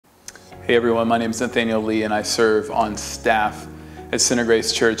Hey everyone, my name is Nathaniel and I serve on staff at Center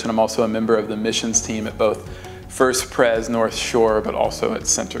Grace Church, and I'm also a member of the missions team at both First Pres North Shore, but also at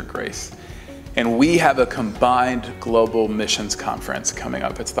Center Grace. And we have a combined global missions conference coming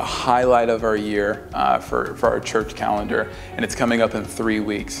up. It's the highlight of our year for our church calendar, and it's coming up in 3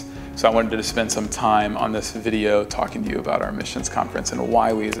 weeks. So I wanted to spend some time on this video talking to you about our missions conference and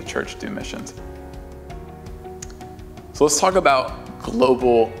why we as a church do missions. So let's talk about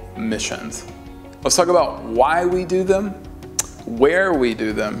global missions. Let's talk about why we do them, where we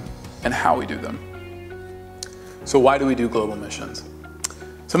do them, and how we do them. So why do we do global missions?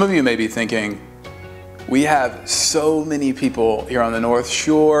 Some of you may be thinking, we have so many people here on the North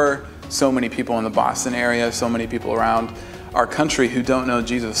Shore, so many people in the Boston area, so many people around our country who don't know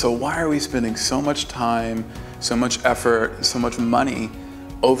Jesus. So why are we spending so much time, so much effort, so much money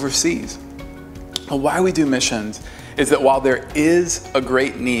overseas? Well, why we do missions is that while there is a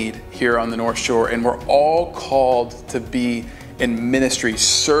great need here on the North Shore, and we're all called to be in ministry,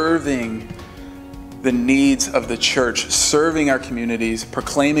 serving the needs of the church, serving our communities,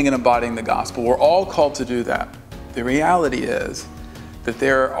 proclaiming and embodying the gospel, we're all called to do that. The reality is that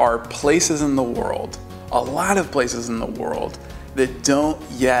there are places in the world, a lot of places in the world, that don't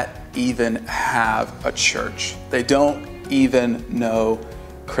yet even have a church. They don't even know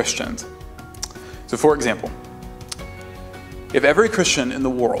Christians. So for example, if every Christian in the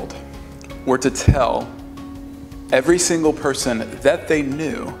world were to tell every single person that they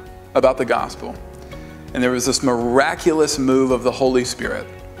knew about the gospel, and there was this miraculous move of the Holy Spirit,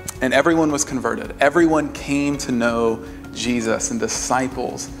 and everyone was converted, everyone came to know Jesus and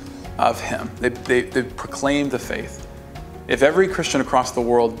disciples of him. They proclaimed the faith. If every Christian across the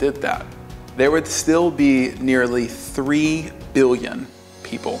world did that, there would still be nearly 3 billion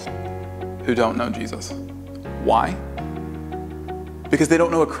people who don't know Jesus. Why? Because they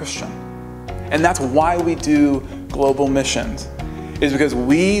don't know a Christian. And that's why we do global missions, is because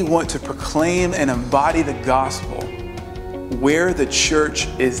we want to proclaim and embody the gospel where the church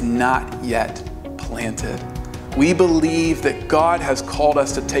is not yet planted. We believe that God has called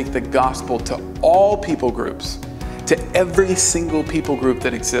us to take the gospel to all people groups, to every single people group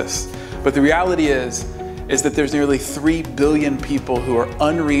that exists. But the reality is that there's nearly 3 billion people who are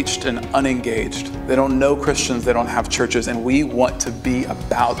unreached and unengaged. They don't know Christians, they don't have churches, and we want to be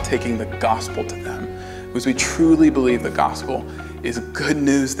about taking the gospel to them because we truly believe the gospel is good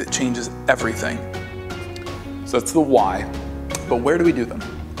news that changes everything. So that's the why, but where do we do them?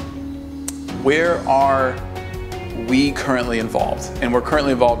 Where are we currently involved? And we're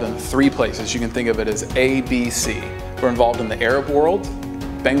currently involved in 3 places. You can think of it as A, B, C. We're involved in the Arab world,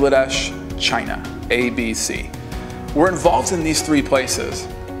 Bangladesh, China, A, B, C. We're involved in these 3 places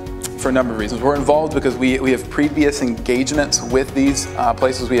for a number of reasons. We're involved because we have previous engagements with these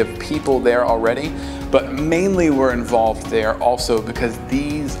places. We have people there already, but mainly we're involved there also because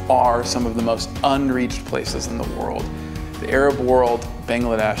these are some of the most unreached places in the world. The Arab world,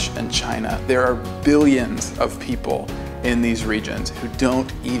 Bangladesh, and China. There are billions of people in these regions who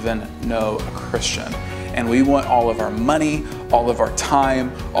don't even know a Christian. And we want all of our money, all of our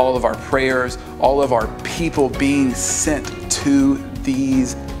time, all of our prayers, all of our people being sent to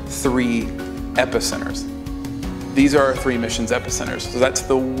these 3 epicenters. These are our 3 missions epicenters. So that's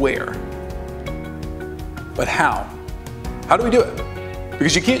the where. But how? How do we do it?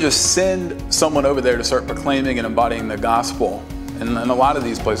 Because you can't just send someone over there to start proclaiming and embodying the gospel. And in a lot of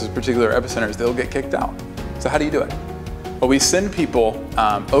these places, particular epicenters, they'll get kicked out. So how do you do it? Well, we send people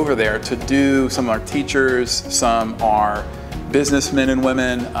over there to do, some are teachers, some are businessmen and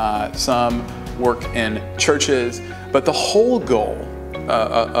women, some work in churches. But the whole goal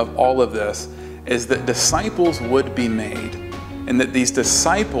of all of this is that disciples would be made, and that these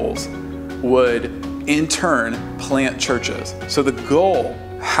disciples would in turn plant churches. So the goal,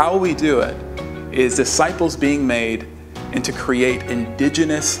 how we do it, is disciples being made and to create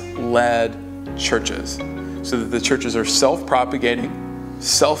indigenous-led churches, so that the churches are self-propagating,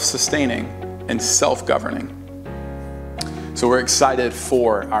 self-sustaining, and self-governing. So we're excited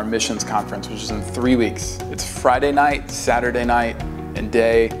for our missions conference, which is in 3 weeks. It's Friday night, Saturday night, and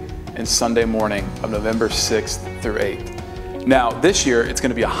day, and Sunday morning of November 6th through 8th. Now, this year, it's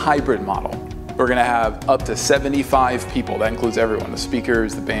going to be a hybrid model. We're going to have up to 75 people. That includes everyone, the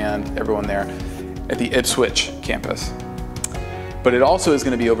speakers, the band, everyone there, at the Ipswich campus. But it also is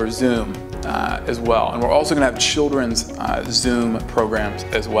going to be over Zoom as well. And we're also going to have children's Zoom programs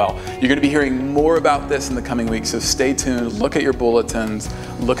as well. You're going to be hearing more about this in the coming weeks, so stay tuned, look at your bulletins,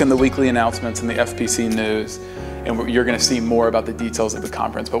 look in the weekly announcements in the FPC news, and you're going to see more about the details of the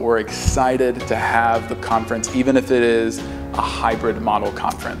conference. But we're excited to have the conference, even if it is a hybrid model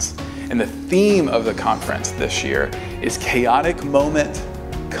conference. And the theme of the conference this year is chaotic moment,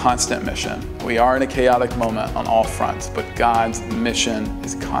 constant mission. We are in a chaotic moment on all fronts, but God's mission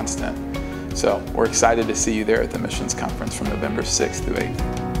is constant. So we're excited to see you there at the Missions Conference from November 6th through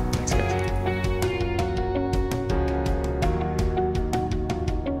 8th.